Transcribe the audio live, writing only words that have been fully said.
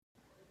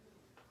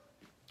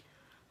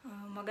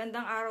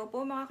Magandang araw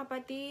po mga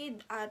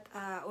kapatid at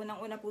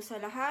unang-una po sa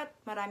lahat,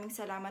 maraming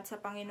salamat sa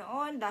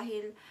Panginoon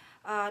dahil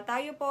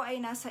tayo po ay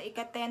nasa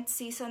ika-10th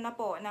season na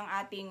po ng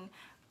ating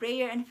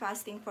prayer and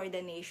fasting for the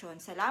nation.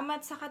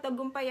 Salamat sa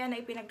katagumpayan na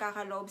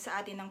ipinagkakaloob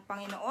sa atin ng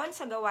Panginoon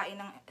sa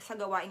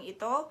gawain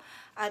ito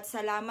at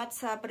salamat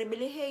sa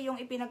pribilehiyong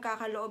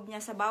ipinagkakaloob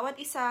niya sa bawat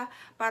isa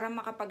para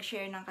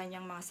makapag-share ng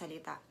kanyang mga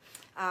salita.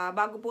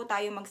 Bago po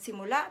tayo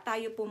magsimula,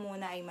 tayo po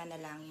muna ay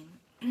manalangin.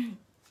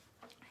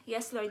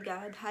 Yes, Lord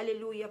God.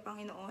 Hallelujah,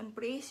 Panginoon.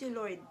 Praise you,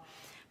 Lord.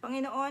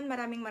 Panginoon,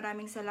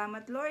 maraming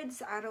salamat, Lord,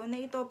 sa araw na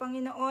ito,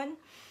 Panginoon,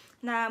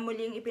 na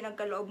muling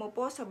ipinagkaloob mo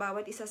po sa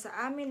bawat isa sa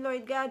amin,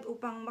 Lord God,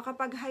 upang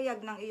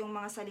makapaghayag ng iyong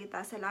mga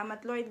salita.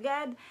 Salamat, Lord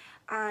God,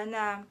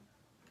 na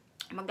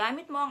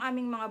magamit mo ang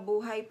aming mga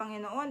buhay,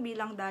 Panginoon,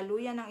 bilang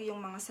daluyan ng iyong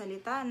mga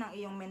salita, ng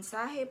iyong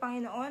mensahe,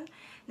 Panginoon,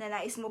 na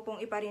nais mo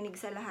pong iparinig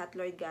sa lahat,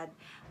 Lord God.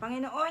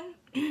 Panginoon,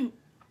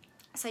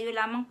 sa iyo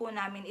lamang po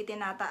namin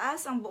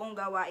itinataas ang buong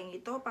gawaing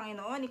ito,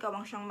 Panginoon. Ikaw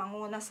ang siyang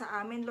manguna sa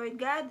amin, Lord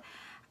God.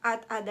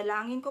 At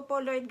dalangin ko po,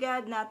 Lord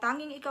God, na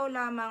tanging ikaw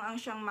lamang ang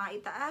siyang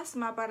maitaas,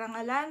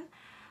 maparangalan,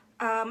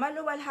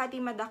 maluwalhati,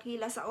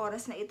 madakila sa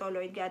oras na ito,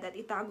 Lord God. At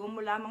itago mo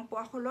lamang po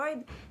ako,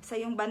 Lord, sa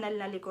iyong banal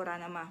na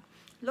likuran, Ama.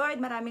 Lord,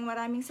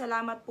 maraming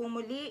salamat po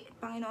muli,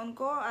 Panginoon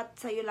ko, at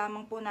sa iyo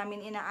lamang po namin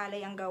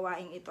inaalay ang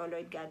gawaing ito,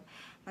 Lord God.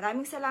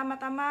 Maraming salamat,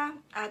 Ama,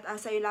 at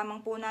sa iyo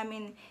lamang po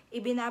namin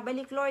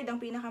ibinabalik, Lord,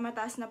 ang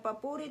pinakamataas na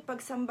papurit,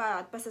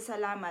 pagsamba at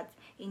pasasalamat.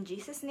 In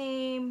Jesus'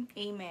 name,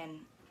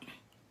 Amen.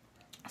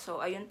 So,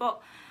 ayun po.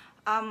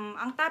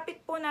 Ang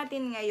topic po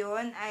natin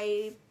ngayon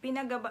ay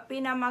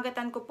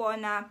pinamagatan ko po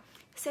na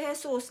si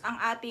Jesus ang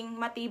ating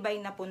matibay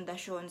na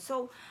pundasyon.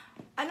 So,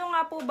 ano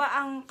nga po ba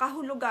ang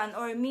kahulugan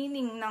or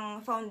meaning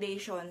ng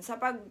foundation?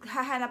 Sa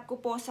paghahanap ko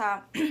po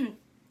sa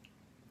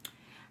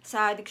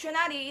sa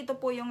dictionary, ito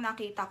po yung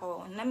nakita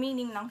ko na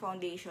meaning ng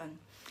foundation.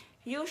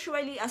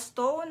 Usually a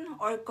stone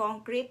or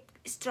concrete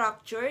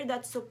structure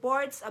that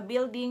supports a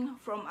building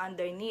from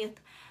underneath.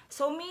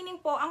 So meaning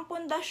po, ang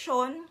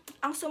pundasyon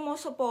ang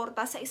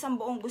sumusuporta sa isang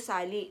buong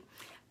gusali.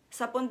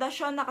 Sa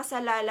pundasyon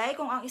nakasalalay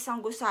kung ang isang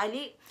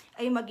gusali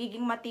ay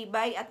magiging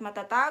matibay at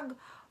matatag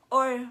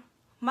or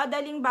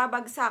madaling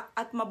babagsak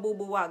at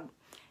mabubuwag.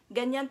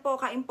 Ganyan po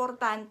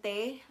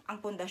kaimportante ang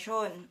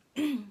pundasyon.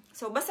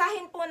 So,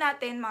 basahin po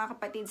natin mga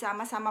kapatid,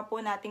 sama-sama po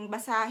nating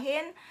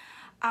basahin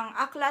ang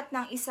aklat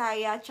ng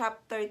Isaiah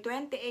chapter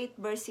 28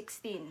 verse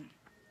 16.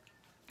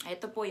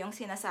 Ito po yung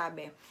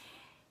sinasabi.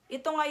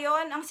 Ito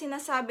ngayon ang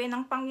sinasabi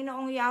ng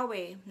Panginoong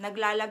Yahweh,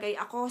 naglalagay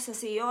ako sa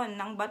Sion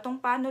ng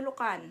batong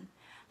panulukan,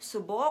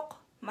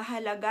 subok,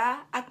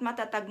 mahalaga at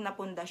matatag na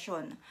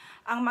pundasyon.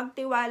 Ang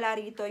magtiwala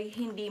rito ay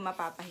hindi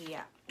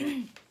mapapahiya.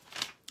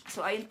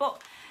 So, ayun po.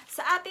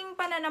 Sa ating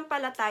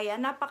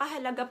pananampalataya,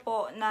 napakahalaga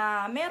po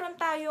na meron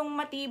tayong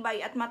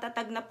matibay at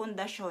matatag na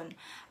pundasyon.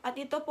 At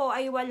ito po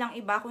ay walang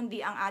iba kundi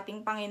ang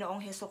ating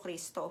Panginoong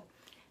Hesukristo.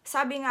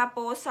 Sabi nga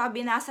po sa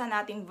binasa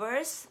nating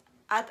verse,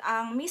 at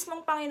ang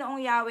mismong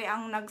Panginoong Yahweh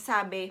ang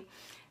nagsabi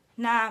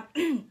na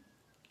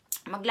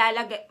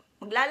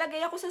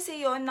maglalagay ako sa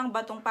Sion ng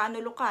batong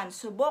panulukan,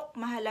 subok,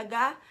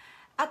 mahalaga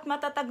at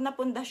matatag na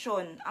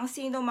pundasyon. Ang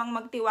sino mang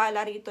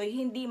magtiwala rito ay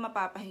hindi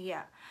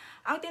mapapahiya.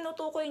 Ang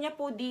tinutukoy niya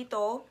po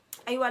dito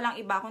ay walang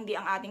iba kundi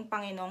ang ating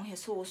Panginoong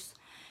Jesus.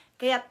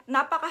 Kaya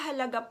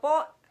napakahalaga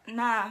po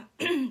na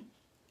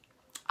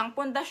ang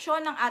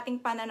pundasyon ng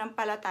ating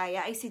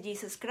pananampalataya ay si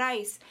Jesus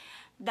Christ.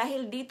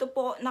 Dahil dito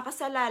po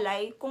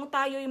nakasalalay kung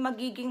tayo'y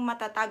magiging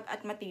matatag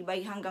at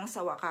matibay hanggang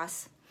sa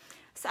wakas.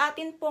 Sa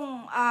atin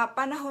pong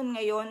panahon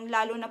ngayon,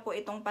 lalo na po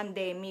itong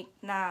pandemic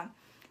na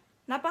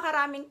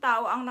napakaraming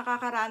tao ang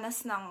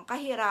nakakaranas ng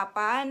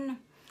kahirapan,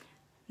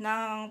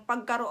 ng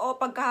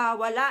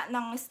pagkawala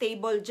ng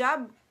stable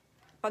job,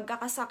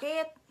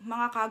 pagkakasakit,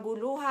 mga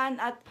kaguluhan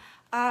at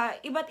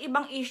iba't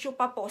ibang issue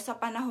pa po sa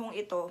panahong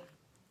ito.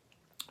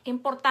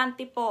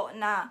 Importante po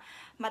na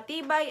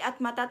matibay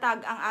at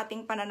matatag ang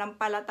ating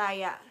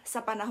pananampalataya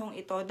sa panahong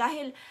ito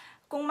dahil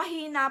kung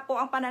mahina po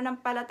ang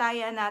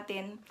pananampalataya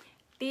natin,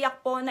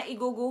 tiyak po na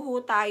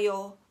iguguho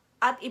tayo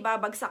at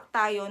ibabagsak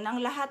tayo ng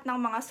lahat ng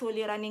mga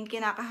suliraning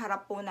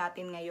kinakaharap po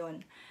natin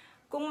ngayon.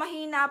 Kung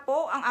mahina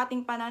po ang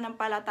ating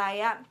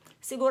pananampalataya,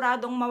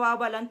 siguradong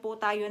mawawalan po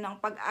tayo ng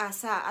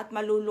pag-asa at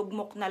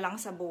malulugmok na lang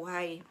sa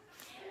buhay.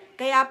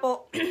 Kaya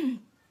po,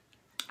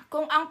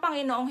 kung ang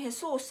Panginoong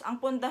Jesus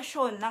ang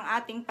pundasyon ng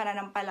ating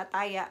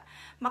pananampalataya,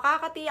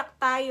 makakatiyak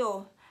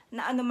tayo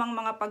na anumang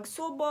mga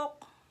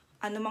pagsubok,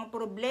 anumang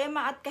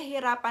problema at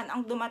kahirapan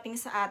ang dumating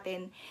sa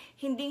atin,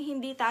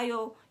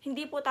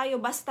 hindi po tayo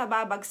basta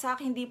babagsak,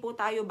 hindi po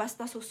tayo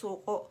basta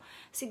susuko.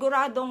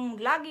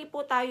 Siguradong lagi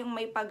po tayong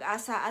may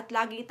pag-asa at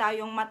lagi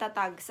tayong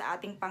matatag sa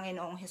ating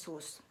Panginoong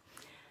Jesus.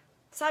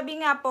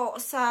 Sabi nga po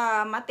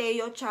sa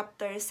Mateo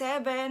chapter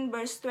 7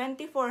 verse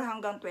 24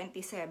 hanggang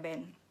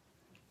 27.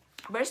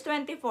 Verse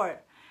 24.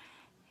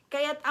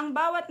 Kaya't ang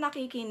bawat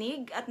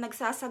nakikinig at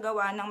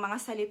nagsasagawa ng mga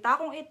salita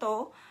kong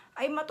ito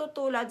ay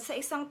matutulad sa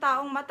isang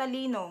taong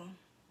matalino,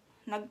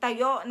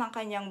 nagtayo ng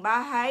kanyang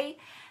bahay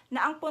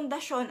na ang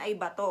pundasyon ay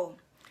bato.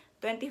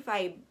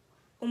 25.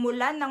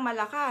 Umulan ng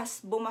malakas,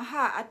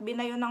 bumaha at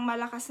binayo ng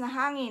malakas na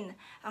hangin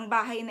ang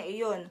bahay na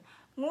iyon.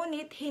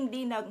 Ngunit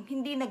hindi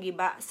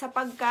nagiba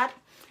sapagkat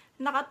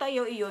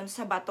nakatayo iyon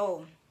sa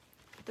bato.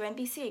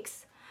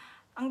 26.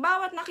 Ang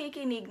bawat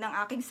nakikinig ng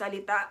aking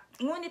salita,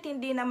 ngunit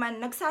hindi naman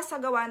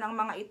nagsasagawa ng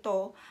mga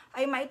ito,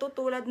 ay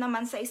maitutulad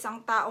naman sa isang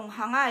taong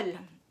hangal.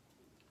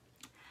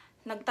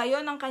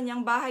 Nagtayo ng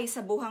kanyang bahay sa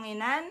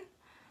buhanginan,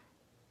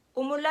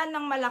 umulan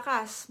ng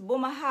malakas,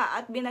 bumaha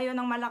at binayo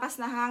ng malakas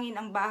na hangin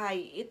ang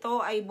bahay.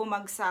 Ito ay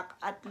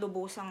bumagsak at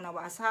lubusang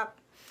nawasak.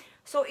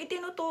 So,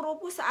 itinuturo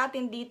po sa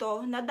atin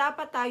dito na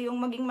dapat tayong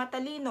maging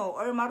matalino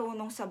or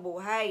marunong sa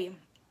buhay.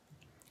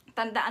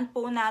 Tandaan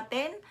po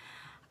natin,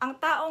 ang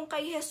taong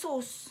kay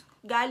Jesus,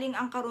 galing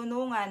ang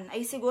karunungan,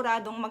 ay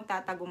siguradong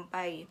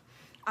magtatagumpay.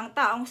 Ang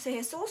taong si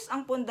Jesus,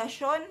 ang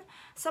pundasyon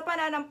sa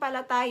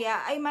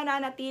pananampalataya, ay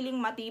mananatiling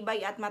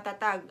matibay at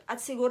matatag at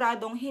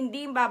siguradong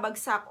hindi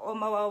babagsak o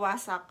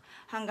mawawasak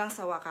hanggang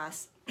sa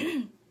wakas.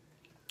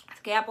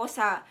 Kaya po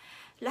sa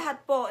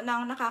lahat po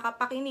ng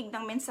nakakapakinig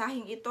ng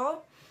mensaheng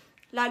ito,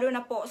 lalo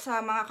na po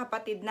sa mga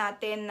kapatid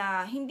natin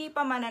na hindi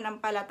pa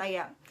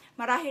mananampalataya,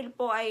 marahil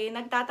po ay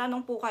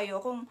nagtatanong po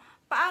kayo kung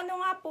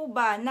paano nga po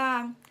ba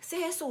na si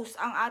Jesus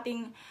ang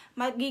ating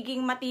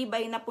magiging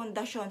matibay na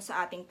pundasyon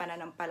sa ating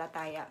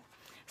pananampalataya.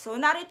 So,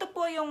 narito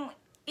po yung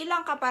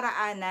ilang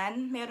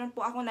kaparaanan. Meron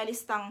po akong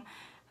nalistang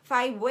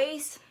 5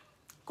 ways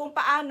kung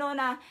paano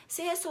na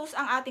si Jesus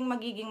ang ating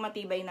magiging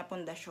matibay na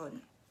pundasyon.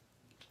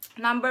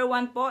 Number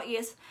 1 po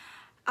is,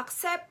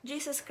 accept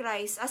Jesus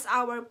Christ as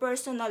our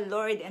personal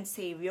Lord and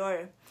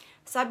Savior.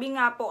 Sabi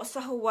nga po sa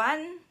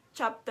Juan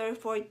chapter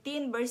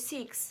 14 verse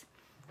 6,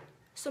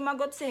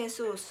 sumagot si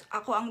Jesus,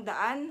 ako ang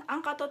daan,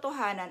 ang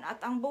katotohanan at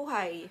ang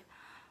buhay.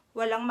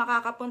 Walang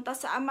makakapunta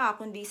sa Ama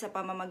kundi sa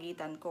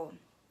pamamagitan ko.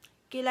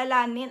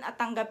 Kilalanin at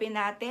tanggapin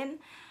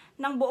natin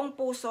ng buong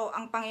puso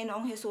ang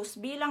Panginoong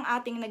Jesus bilang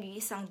ating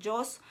nag-iisang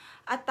Diyos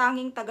at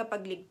tanging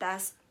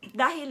tagapagligtas.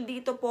 Dahil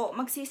dito po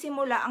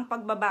magsisimula ang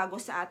pagbabago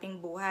sa ating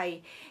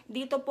buhay.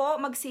 Dito po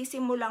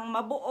magsisimulang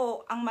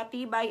mabuo ang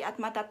matibay at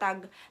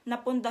matatag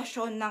na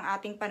pundasyon ng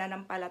ating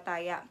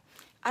pananampalataya.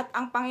 At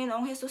ang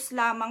Panginoong Jesus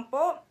lamang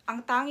po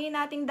ang tangi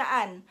nating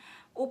daan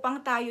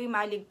upang tayo'y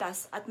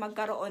maligtas at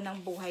magkaroon ng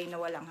buhay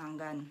na walang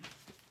hanggan.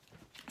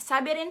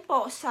 Sabi rin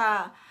po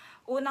sa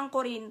unang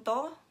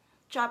Korinto,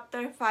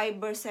 chapter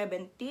 5, verse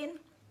 17,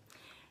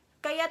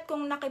 kaya't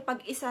kung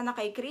nakipag-isa na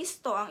kay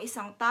Kristo ang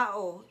isang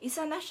tao,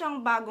 isa na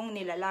siyang bagong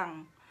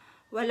nilalang.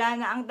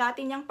 Wala na ang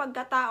dati niyang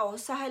pagkatao,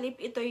 sa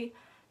halip ito'y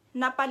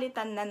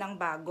napalitan na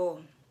ng bago.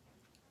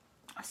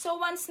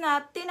 So once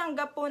na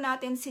tinanggap po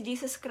natin si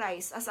Jesus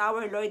Christ as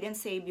our Lord and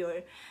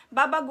Savior,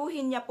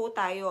 babaguhin niya po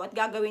tayo at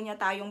gagawin niya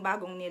tayong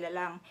bagong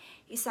nilalang.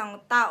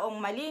 Isang taong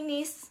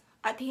malinis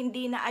at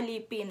hindi na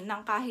alipin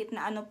ng kahit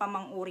na ano pa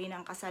mang uri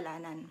ng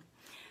kasalanan.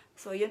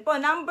 So yun po.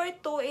 Number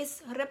 2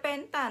 is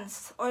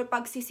repentance or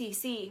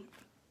pagsisisi.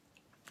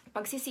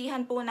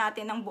 Pagsisihan po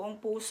natin ng buong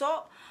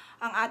puso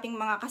ang ating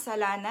mga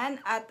kasalanan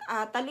at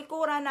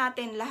talikuran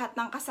natin lahat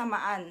ng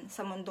kasamaan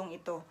sa mundong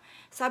ito.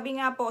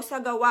 Sabi nga po sa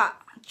Gawa,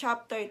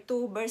 chapter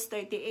 2, verse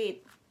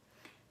 38,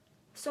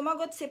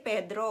 sumagot si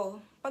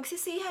Pedro,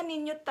 pagsisihan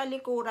ninyo't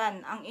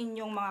talikuran ang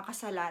inyong mga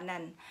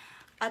kasalanan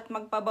at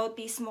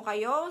magpabautismo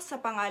kayo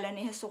sa pangalan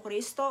ni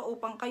Hesukristo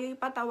upang kayo'y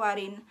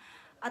patawarin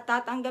at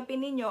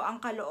tatanggapin ninyo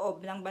ang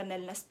kaloob ng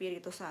banal na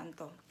Espiritu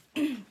Santo.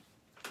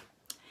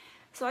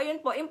 So ayun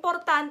po,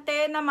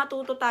 importante na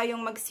matuto tayong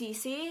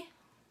magsisi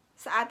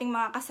sa ating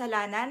mga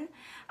kasalanan.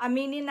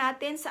 Aminin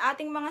natin sa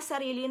ating mga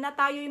sarili na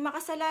tayo'y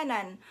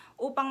makasalanan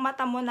upang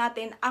matamo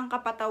natin ang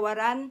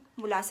kapatawaran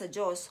mula sa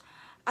Diyos.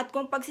 At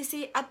kung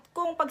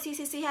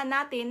pagsisisihan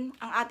natin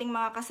ang ating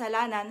mga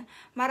kasalanan,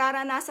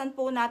 mararanasan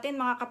po natin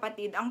mga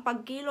kapatid ang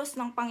pagkilos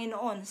ng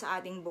Panginoon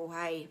sa ating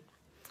buhay.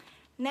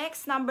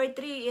 Next, number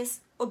 3 is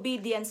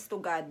obedience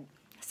to God.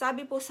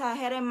 Sabi po sa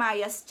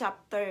Jeremiah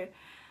chapter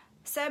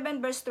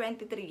 7 verse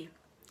 23,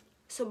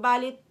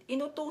 subalit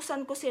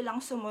inutusan ko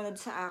silang sumunod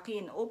sa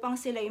akin upang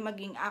sila'y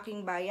maging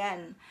aking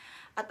bayan,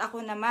 at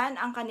ako naman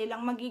ang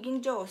kanilang magiging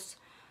Diyos.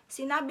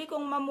 Sinabi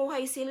kong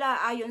mamuhay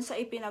sila ayon sa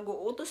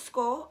ipinag-uutos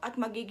ko at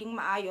magiging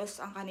maayos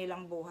ang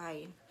kanilang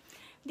buhay.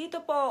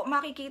 Dito po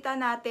makikita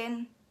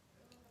natin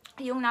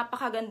yung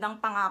napakagandang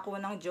pangako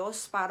ng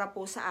Diyos para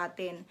po sa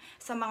atin,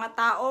 sa mga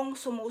taong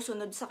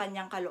sumusunod sa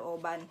kanyang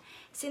kalooban.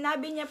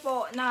 Sinabi niya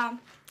po na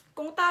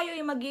kung tayo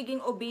ay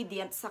magiging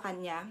obedient sa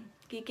kanya,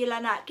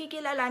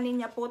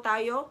 kikilalanin niya po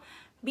tayo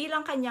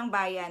bilang kanyang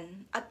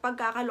bayan at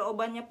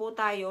pagkakalooban niya po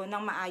tayo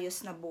ng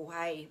maayos na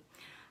buhay.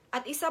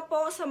 At isa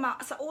po sa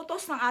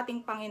utos ng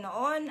ating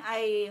Panginoon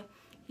ay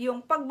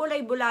yung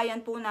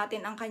pagbulay-bulayan po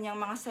natin ang kanyang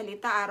mga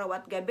salita araw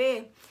at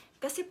gabi.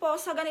 Kasi po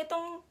sa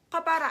ganitong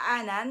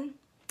kaparaanan,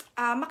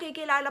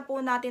 makikilala po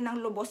natin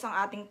ng lubos ang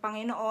ating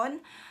Panginoon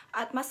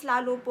at mas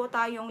lalo po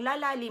tayong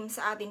lalalim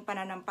sa ating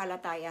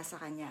pananampalataya sa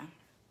Kanya.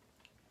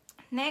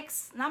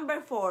 Next,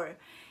 number 4,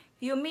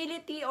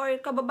 humility or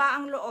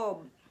kababaang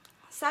loob.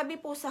 Sabi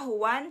po sa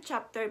Juan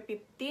chapter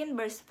 15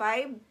 verse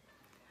 5,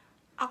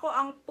 Ako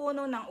ang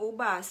puno ng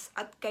ubas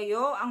at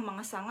kayo ang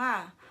mga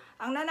sanga.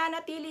 Ang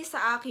nananatili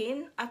sa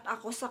akin at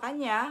ako sa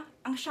kanya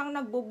ang siyang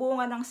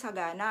nagbubunga ng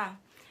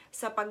sagana.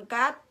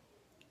 Sapagkat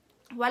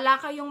wala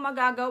kayong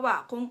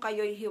magagawa kung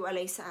kayo'y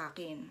hiwalay sa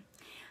akin.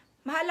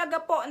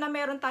 Mahalaga po na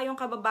meron tayong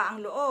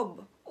kababaang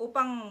loob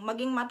upang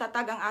maging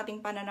matatag ang ating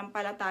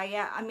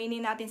pananampalataya.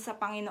 Aminin natin sa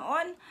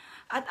Panginoon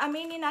at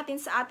aminin natin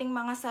sa ating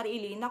mga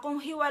sarili na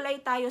kung hiwalay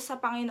tayo sa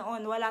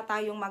Panginoon, wala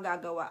tayong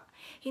magagawa.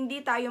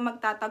 Hindi tayo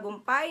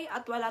magtatagumpay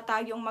at wala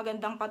tayong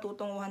magandang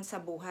patutunguhan sa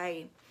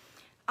buhay.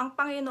 Ang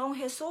Panginoong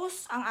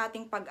Hesus ang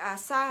ating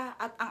pag-asa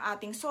at ang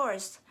ating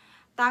source.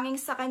 Tanging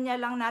sa Kanya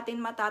lang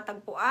natin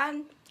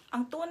matatagpuan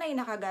ang tunay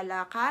na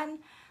kagalakan,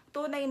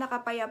 tunay na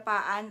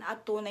kapayapaan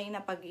at tunay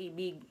na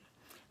pag-ibig.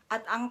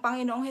 At ang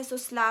Panginoong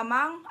Hesus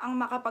lamang ang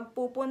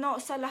makapagpupuno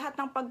sa lahat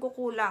ng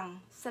pagkukulang,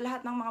 sa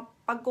lahat ng mga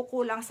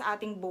pagkukulang sa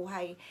ating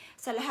buhay,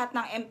 sa lahat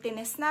ng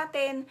emptiness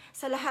natin,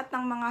 sa lahat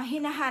ng mga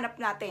hinahanap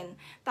natin.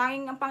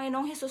 Tanging ang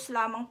Panginoong Hesus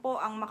lamang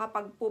po ang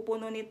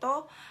makapagpupuno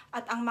nito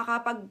at ang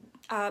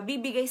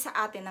makapagbibigay sa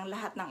atin ng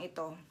lahat ng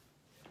ito.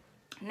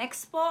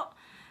 Next po,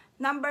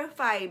 number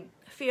 5,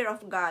 fear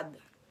of God.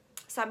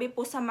 Sabi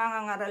po sa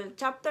mga ngaral,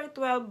 chapter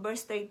 12,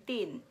 verse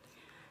 13,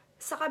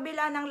 sa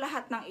kabila ng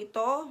lahat ng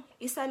ito,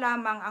 isa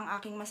lamang ang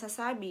aking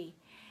masasabi.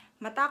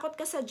 Matakot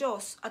ka sa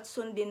Diyos at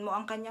sundin mo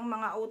ang kanyang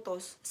mga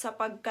utos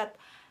sapagkat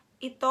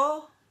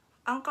ito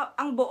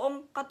ang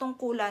buong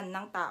katungkulan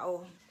ng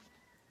tao.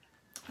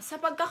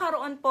 Sa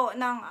pagkakaroon po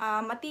ng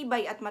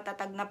matibay at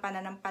matatag na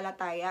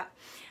pananampalataya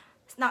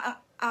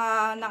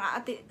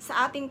sa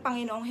ating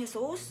Panginoong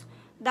Hesus,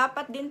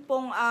 dapat din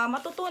pong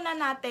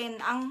matutunan natin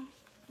ang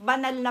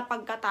banal na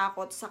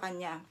pagkatakot sa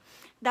Kanya.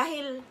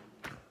 Dahil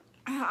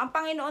ang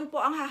Panginoon po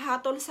ang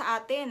hahatol sa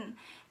atin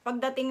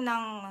pagdating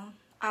ng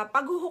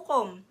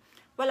paghuhukom.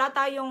 Wala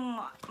tayong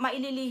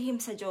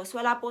maililihim sa Diyos.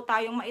 Wala po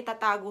tayong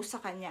maitatago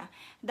sa Kanya.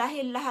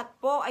 Dahil lahat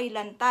po ay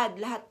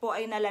lantad. Lahat po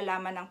ay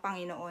nalalaman ng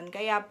Panginoon.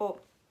 Kaya po,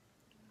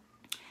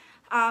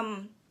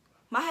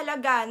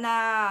 mahalaga na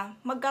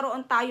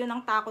magkaroon tayo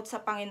ng takot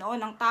sa Panginoon.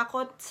 Ng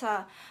takot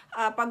sa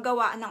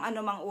paggawa ng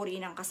anumang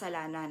uri ng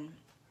kasalanan.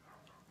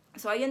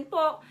 So, ayun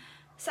po.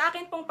 Sa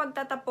akin pong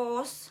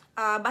pagtatapos,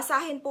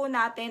 basahin po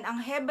natin ang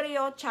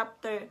Hebreo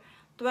chapter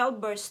 12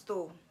 verse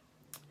 2.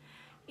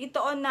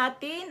 Itoon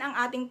natin ang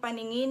ating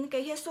paningin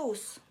kay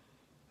Jesus.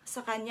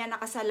 Sa Kanya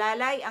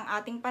nakasalalay ang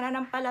ating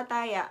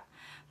pananampalataya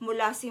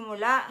mula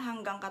simula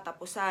hanggang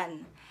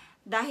katapusan.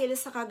 Dahil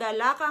sa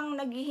kagalakang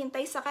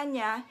naghihintay sa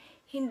Kanya,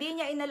 hindi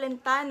Niya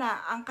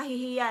inalintana ang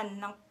kahihiyan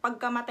ng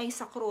pagkamatay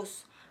sa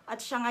krus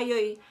at siya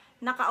ngayoy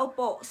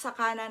nakaupo sa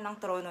kanan ng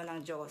trono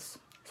ng Diyos.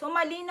 So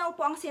malinaw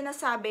po ang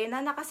sinasabi na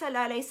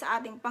nakasalalay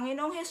sa ating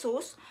Panginoong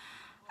Hesus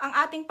ang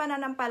ating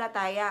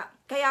pananampalataya.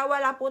 Kaya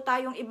wala po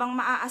tayong ibang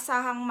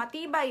maaasahang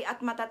matibay at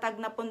matatag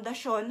na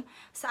pundasyon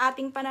sa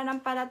ating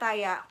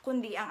pananampalataya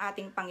kundi ang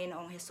ating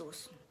Panginoong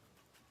Hesus.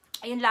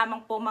 Ayun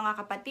lamang po mga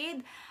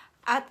kapatid.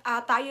 At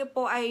tayo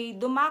po ay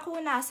dumako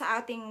na sa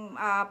ating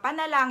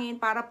panalangin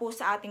para po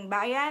sa ating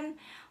bayan,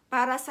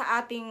 para sa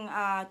ating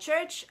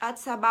church at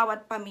sa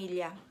bawat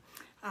pamilya.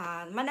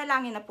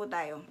 Manalangin na po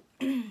tayo.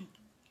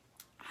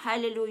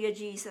 Hallelujah,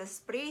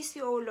 Jesus. Praise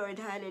you, O Lord.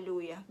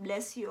 Hallelujah.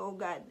 Bless you, O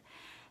God.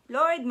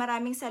 Lord,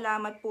 maraming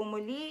salamat po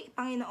muli,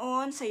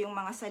 Panginoon, sa iyong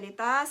mga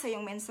salita, sa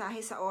iyong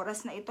mensahe sa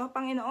oras na ito,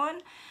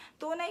 Panginoon.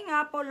 Tunay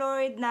nga po,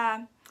 Lord,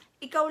 na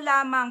ikaw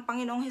lamang,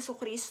 Panginoong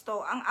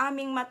Hesukristo, ang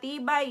aming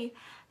matibay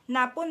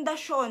na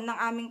pundasyon ng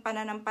aming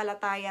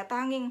pananampalataya.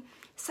 Tanging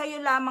sa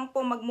iyo lamang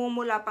po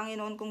magmumula,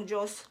 Panginoon kong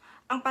Diyos,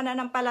 ang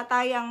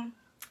pananampalatayang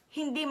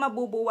hindi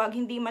mabubuwag,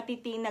 hindi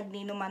matitinag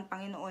ni numan,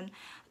 Panginoon.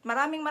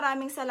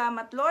 Maraming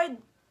salamat, Lord,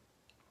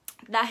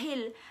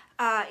 dahil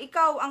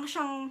ikaw ang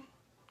siyang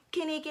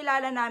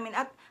kinikilala namin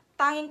at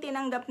tanging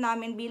tinanggap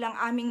namin bilang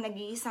aming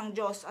nag-iisang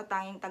Diyos at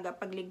tanging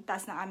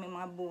tagapagligtas ng aming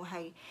mga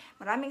buhay.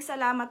 Maraming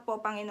salamat po,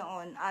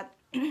 Panginoon, at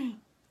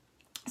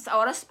sa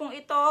oras pong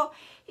ito,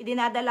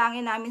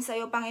 idinadalangin namin sa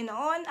iyo,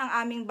 Panginoon, ang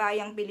aming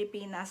bayang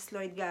Pilipinas,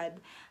 Lord God.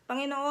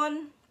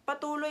 Panginoon,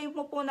 patuloy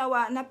mo po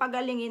nawa na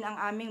pagalingin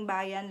ang aming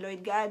bayan,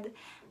 Lord God,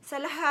 sa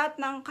lahat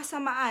ng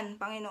kasamaan,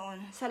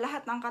 Panginoon, sa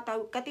lahat ng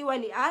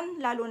katiwalian,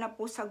 lalo na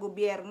po sa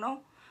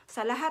gobyerno,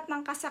 sa lahat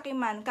ng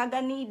kasakiman,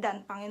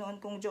 kaganidan,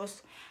 Panginoon kong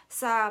Diyos,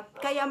 sa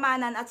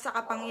kayamanan at sa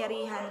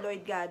kapangyarihan,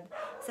 Lord God,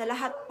 sa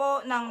lahat po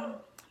ng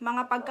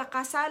mga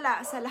pagkakasala,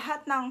 sa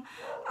lahat ng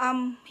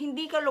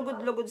hindi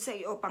kalugod-lugod sa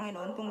iyo,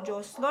 Panginoon kong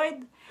Diyos.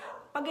 Lord,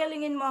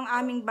 pagalingin mo ang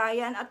aming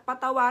bayan at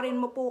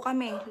patawarin mo po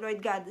kami, Lord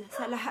God,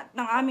 sa lahat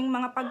ng aming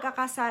mga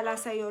pagkakasala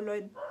sa iyo,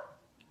 Lord.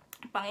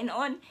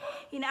 Panginoon,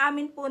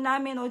 inaamin po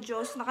namin, O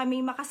Diyos, na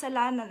kami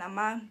makasalanan,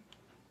 Ama.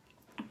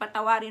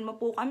 Patawarin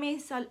mo po kami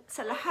sa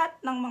lahat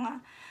ng mga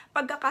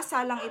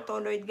pagkakasalang ito,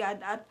 Lord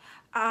God, at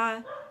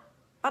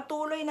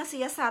patuloy na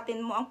siyasatin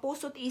mo ang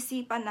puso't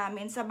isipan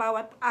namin sa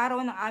bawat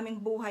araw ng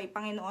aming buhay,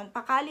 Panginoon.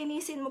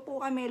 Pakalinisin mo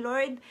po kami,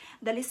 Lord.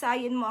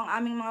 Dalisayin mo ang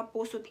aming mga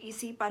puso't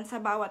isipan sa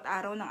bawat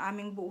araw ng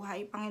aming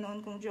buhay,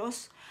 Panginoon kong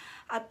Diyos.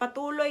 At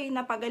patuloy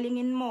na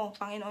pagalingin mo,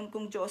 Panginoon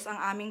kong Diyos, ang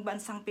aming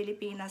bansang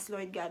Pilipinas,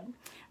 Lord God.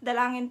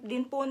 Dalangin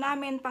din po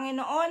namin,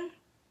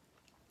 Panginoon,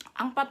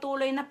 ang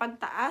patuloy na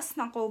pagtaas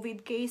ng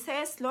COVID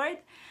cases, Lord,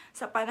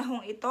 sa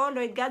panahong ito,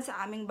 Lord God,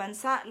 sa aming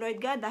bansa,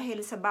 Lord God, dahil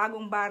sa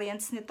bagong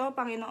variants nito,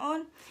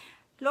 Panginoon.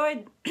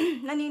 Lord,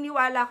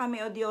 naniniwala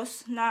kami, O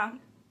Diyos, na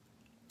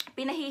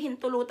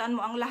pinahihintulutan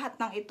mo ang lahat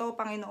ng ito,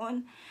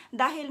 Panginoon,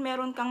 dahil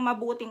meron kang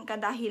mabuting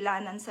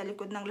kadahilanan sa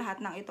likod ng lahat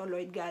ng ito,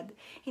 Lord God.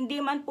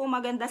 Hindi man po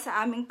maganda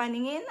sa aming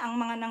paningin ang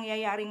mga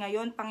nangyayari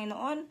ngayon,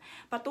 Panginoon.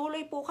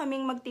 Patuloy po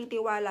kaming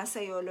magtitiwala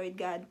sa iyo, Lord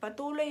God.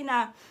 Patuloy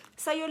na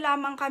sa iyo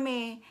lamang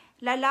kami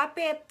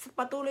lalapit,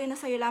 patuloy na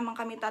sa iyo lamang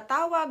kami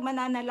tatawag,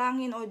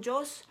 mananalangin, O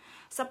Diyos,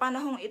 sa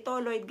panahong ito,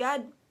 Lord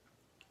God.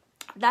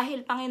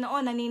 Dahil,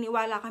 Panginoon,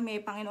 naniniwala kami,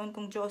 Panginoon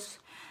kong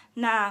Diyos,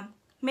 na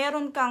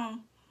meron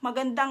kang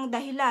magandang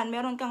dahilan,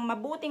 meron kang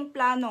mabuting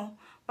plano,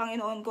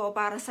 Panginoon ko,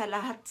 para sa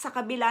lahat, sa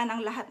kabila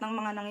ng lahat ng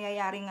mga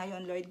nangyayari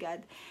ngayon, Lord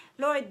God.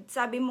 Lord,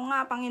 sabi mo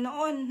nga,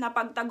 Panginoon, na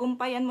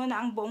pagtagumpayan mo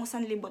na ang buong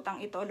sanlibutan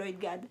ito, Lord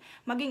God.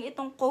 Maging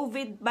itong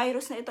COVID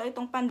virus na ito,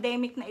 itong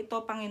pandemic na ito,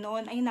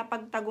 Panginoon, ay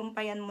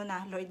napagtagumpayan mo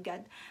na, Lord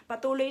God.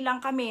 Patuloy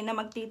lang kami na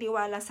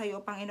magtitiwala sa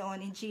iyo,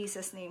 Panginoon, in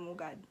Jesus' name, O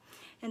God.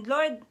 And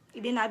Lord,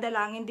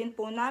 idinadalangin din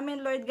po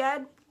namin, Lord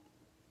God,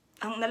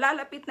 ang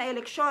nalalapit na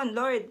eleksyon,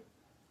 Lord,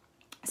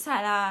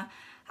 sa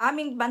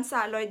aming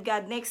bansa, Lord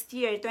God, next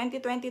year,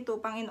 2022,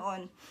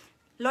 Panginoon.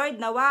 Lord,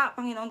 nawa,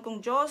 Panginoon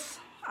kong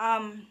Diyos,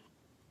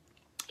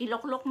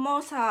 iluklok mo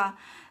sa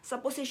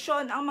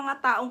posisyon ang mga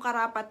taong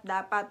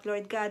karapat-dapat,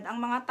 Lord God. Ang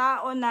mga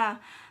tao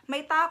na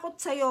may takot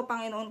sa iyo,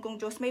 Panginoon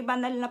kong Diyos. May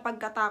banal na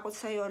pagkatakot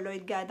sa iyo,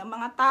 Lord God. Ang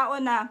mga tao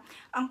na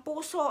ang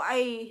puso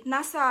ay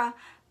nasa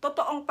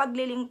totoong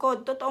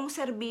paglilingkod, totoong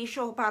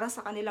serbisyo para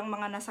sa kanilang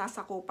mga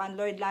nasasakupan,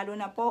 Lord, lalo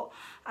na po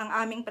ang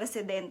aming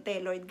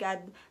presidente, Lord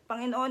God.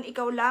 Panginoon,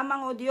 ikaw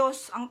lamang, O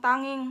Diyos, ang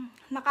tanging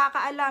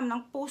nakakaalam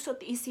ng puso't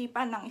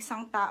isipan ng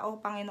isang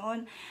tao,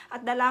 Panginoon.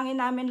 At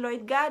dalangin namin,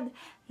 Lord God,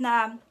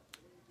 na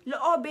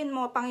loobin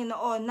mo,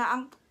 Panginoon, na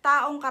ang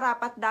taong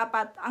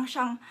karapat-dapat ang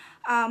siyang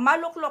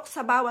maluklok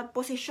sa bawat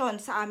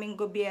posisyon sa aming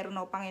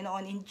gobyerno,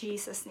 Panginoon, in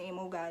Jesus' name,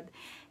 O God.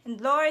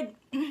 And Lord,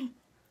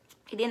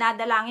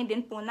 idinadalangin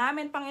din po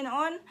namin,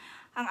 Panginoon,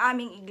 ang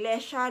aming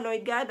iglesia,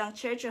 Lord God, ang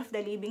Church of the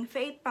Living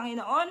Faith,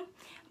 Panginoon.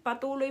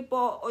 Patuloy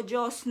po, O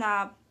Diyos,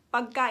 na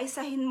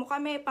pagkaisahin mo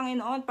kami,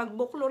 Panginoon,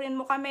 pagbuklurin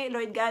mo kami,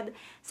 Lord God,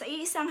 sa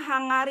iisang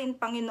hangarin,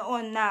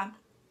 Panginoon, na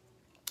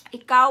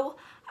ikaw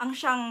ang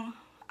siyang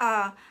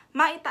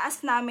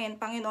maitaas namin,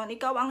 Panginoon.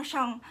 Ikaw ang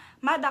siyang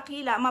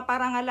madakila,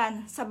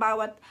 maparangalan sa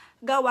bawat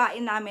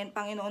gawain namin,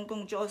 Panginoon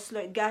kong Diyos,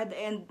 Lord God.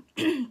 And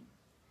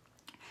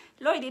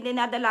Lord,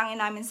 idinadalangin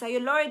namin sa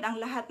iyo, Lord,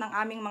 ang lahat ng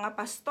aming mga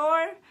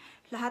pastor,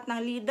 lahat ng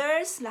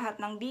leaders, lahat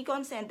ng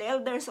deacons and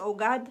elders, O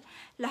God,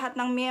 lahat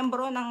ng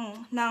miyembro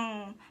ng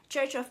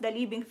Church of the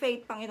Living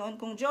Faith, Panginoon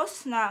kong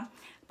Diyos, na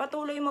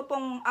patuloy mo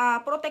pong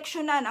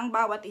proteksyonan ang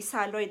bawat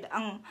isa, Lord,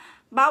 ang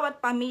bawat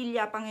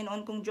pamilya,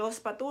 Panginoon kong Diyos.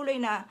 Patuloy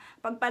na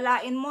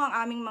pagpalain mo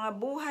ang aming mga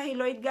buhay,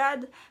 Lord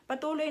God.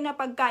 Patuloy na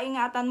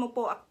pagkaingatan mo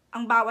po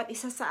ang bawat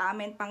isa sa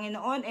amin,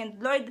 Panginoon. And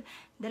Lord,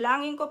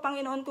 dalangin ko,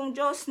 Panginoon kong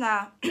Diyos,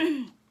 na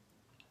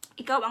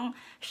ikaw ang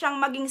siyang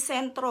maging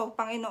sentro,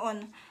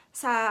 Panginoon,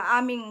 sa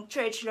aming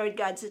church, Lord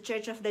God, sa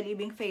Church of the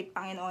Living Faith,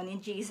 Panginoon,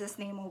 in Jesus'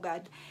 name, O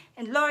God.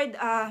 And Lord,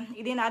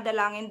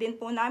 idinadalangin din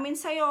po namin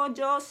sa iyo,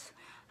 Diyos,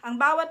 ang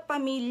bawat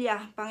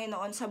pamilya,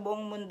 Panginoon, sa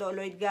buong mundo,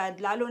 Lord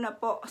God, lalo na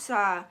po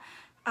sa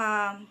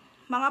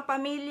mga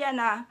pamilya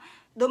na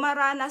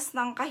dumaranas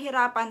ng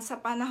kahirapan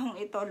sa panahong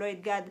ito, Lord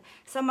God.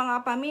 Sa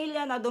mga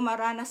pamilya na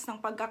dumaranas ng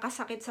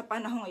pagkakasakit sa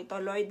panahong ito,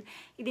 Lord,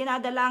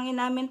 idinadalangin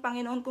namin,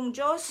 Panginoon kong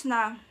Diyos,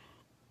 na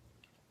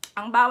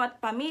ang bawat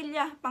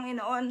pamilya,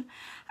 Panginoon,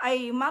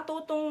 ay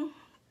matutong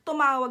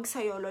tumawag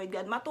sa iyo, Lord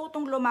God.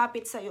 Matutong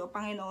lumapit sa iyo,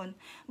 Panginoon.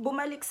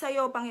 Bumalik sa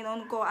iyo,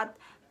 Panginoon ko, at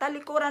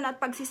talikuran at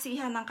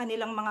pagsisihan ng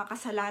kanilang mga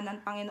kasalanan,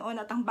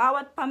 Panginoon. At ang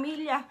bawat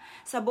pamilya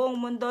sa buong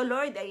mundo,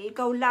 Lord, ay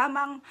ikaw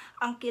lamang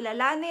ang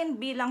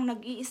kilalanin bilang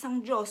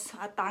nag-iisang Diyos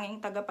at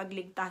tanging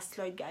tagapagligtas,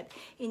 Lord God.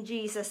 In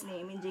Jesus'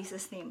 name, in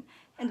Jesus' name.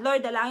 And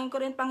Lord, dalangin ko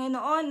rin,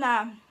 Panginoon,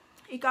 na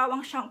ikaw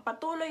ang siyang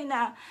patuloy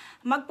na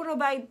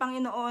mag-provide,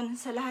 Panginoon,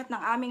 sa lahat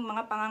ng aming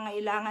mga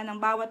pangangailangan ng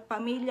bawat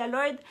pamilya,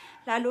 Lord,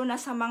 lalo na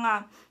sa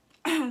mga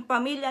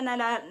pamilya na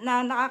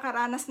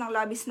nakakaranas ng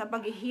labis na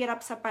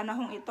paghihirap sa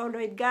panahong ito,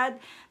 Lord God.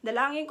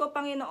 Dalangin ko,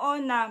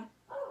 Panginoon, na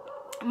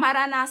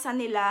maranasan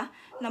nila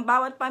ng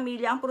bawat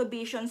pamilya ang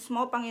provisions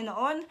mo,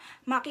 Panginoon.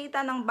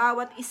 Makita ng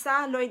bawat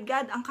isa, Lord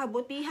God, ang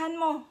kabutihan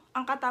mo,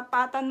 ang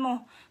katapatan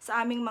mo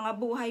sa aming mga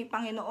buhay,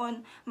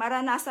 Panginoon.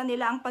 Maranasan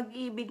nila ang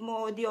pag-ibig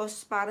mo, O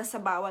Diyos, para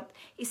sa bawat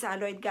isa,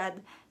 Lord God.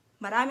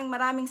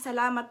 Maraming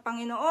salamat,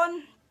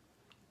 Panginoon.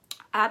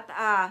 At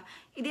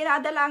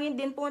idinadalangin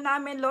din po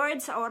namin, Lord,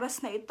 sa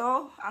oras na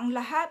ito, ang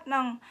lahat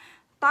ng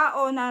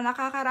tao na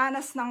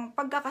nakakaranas ng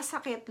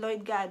pagkakasakit,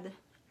 Lord God,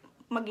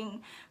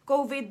 maging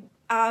COVID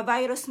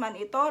virus man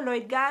ito,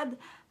 Lord God,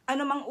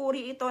 anumang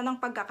uri ito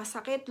ng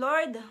pagkakasakit,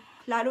 Lord,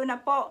 lalo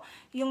na po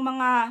yung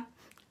mga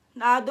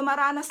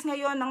dumaranas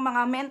ngayon ng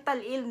mga mental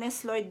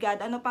illness, Lord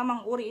God, ano pa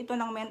mang uri ito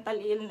ng mental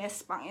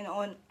illness,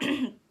 Panginoon.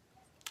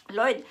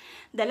 Lord,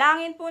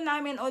 dalangin po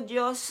namin, O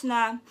Diyos,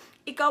 na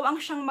Ikaw ang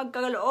siyang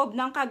magkaloob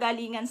ng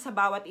kagalingan sa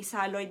bawat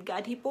isa, Lord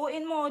God.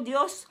 Hipuin mo, O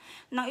Diyos,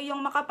 ng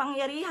iyong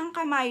makapangyarihang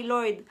kamay,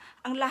 Lord,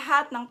 ang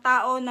lahat ng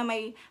tao na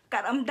may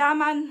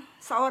karamdaman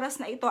sa oras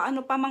na ito,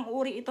 ano pa mang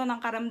uri ito ng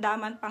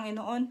karamdaman,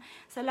 Panginoon,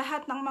 sa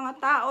lahat ng mga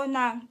tao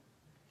na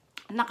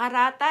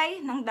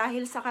nakaratay ng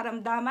dahil sa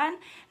karamdaman,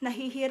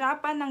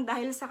 nahihirapan ng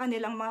dahil sa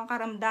kanilang mga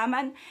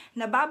karamdaman,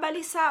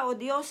 nababalisa, O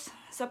Diyos,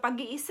 sa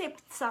pag-iisip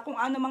sa kung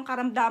ano mang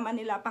karamdaman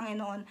nila,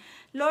 Panginoon.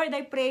 Lord,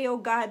 I pray, O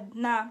God,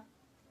 na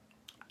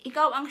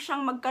Ikaw ang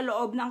siyang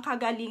magkaloob ng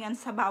kagalingan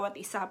sa bawat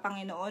isa,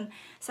 Panginoon.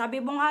 Sabi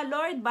mo nga,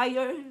 Lord, by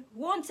your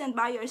wounds and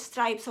by your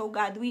stripes, O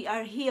God, we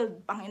are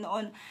healed,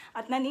 Panginoon.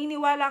 At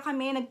naniniwala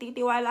kami,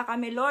 nagtitiwala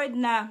kami, Lord,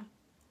 na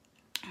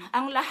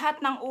ang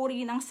lahat ng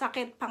uri ng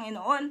sakit,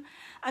 Panginoon,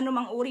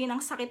 anumang uri ng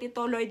sakit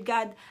ito, Lord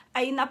God,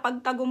 ay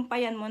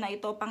napagtagumpayan mo na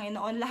ito,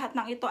 Panginoon. Lahat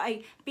ng ito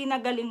ay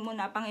pinagaling mo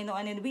na,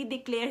 Panginoon. And we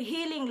declare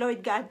healing,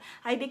 Lord God.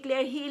 I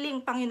declare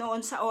healing, Panginoon,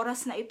 sa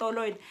oras na ito,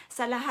 Lord,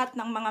 sa lahat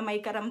ng mga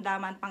may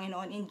karamdaman,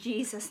 Panginoon. In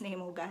Jesus'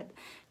 name, O God.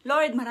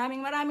 Lord,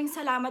 maraming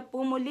salamat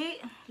po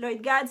muli, Lord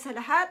God, sa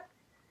lahat.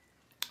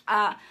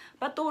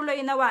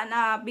 Patuloy nawa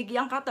na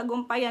bigyang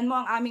katagumpayan mo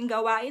ang aming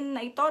gawain na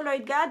ito,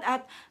 Lord God,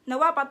 at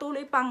nawa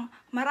patuloy pang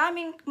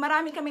maraming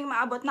kaming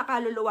maabot na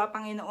kaluluwa,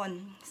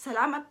 Panginoon.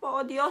 Salamat po,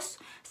 O Diyos,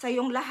 sa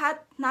iyong lahat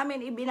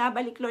namin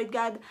ibinabalik, Lord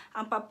God,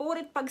 ang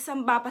papurit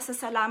pagsamba pa sa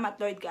salamat,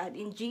 Lord God.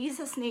 In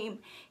Jesus'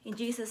 name,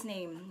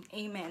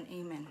 Amen,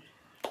 Amen.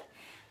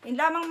 Yun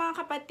lamang mga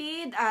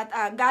kapatid, at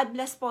God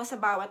bless po sa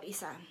bawat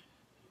isa.